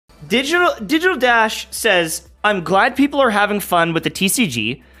Digital Dash says, I'm glad people are having fun with the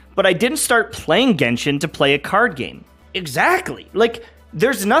TCG, but I didn't start playing Genshin to play a card game. Exactly. Like,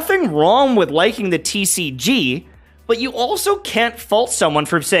 there's nothing wrong with liking the TCG, but you also can't fault someone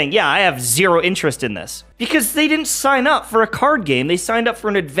for saying, yeah, I have zero interest in this. Because they didn't sign up for a card game. They signed up for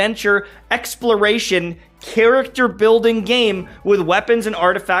an adventure, exploration, character-building game with weapons and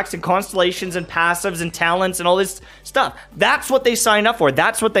artifacts and constellations and passives and talents and all this stuff. That's what they signed up for.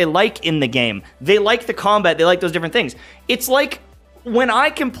 That's what they like in the game. They like the combat. They like those different things. It's like when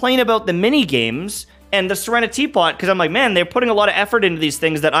I complain about the mini games and the Serenity Pot, because I'm like, man, they're putting a lot of effort into these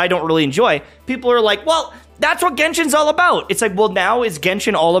things that I don't really enjoy. People are like, well, that's what Genshin's all about. It's like, well, now is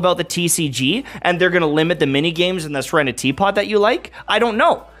Genshin all about the TCG and they're going to limit the mini games and the Serenity Pot that you like? I don't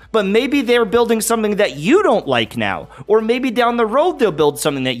know. But maybe they're building something that you don't like now. Or maybe down the road they'll build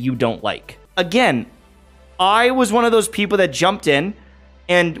something that you don't like. Again, I was one of those people that jumped in,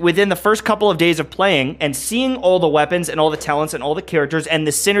 and within the first couple of days of playing and seeing all the weapons and all the talents and all the characters and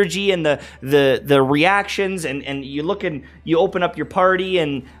the synergy and the reactions, and you look and you open up your party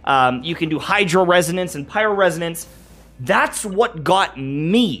and you can do hydro resonance and pyro resonance, that's what got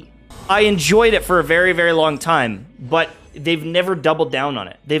me. I enjoyed it for a very, very long time, but they've never doubled down on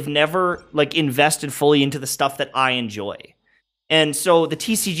it. They've never like invested fully into the stuff that I enjoy. And so the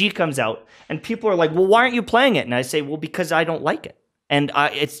TCG comes out and people are like, well, why aren't you playing it? And I say, well, because I don't like it. And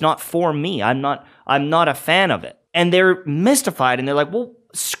it's not for me. I'm not a fan of it. And they're mystified and they're like, well,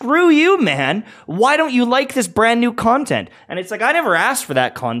 screw you, man. Why don't you like this brand new content? And it's like, I never asked for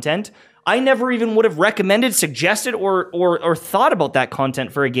that content. I never even would have recommended, suggested, or thought about that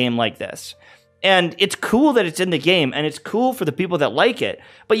content for a game like this. And it's cool that it's in the game, and it's cool for the people that like it.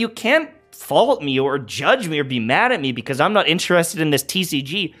 But you can't fault me or judge me or be mad at me because I'm not interested in this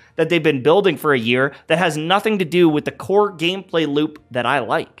TCG that they've been building for a year that has nothing to do with the core gameplay loop that I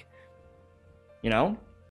like. You know?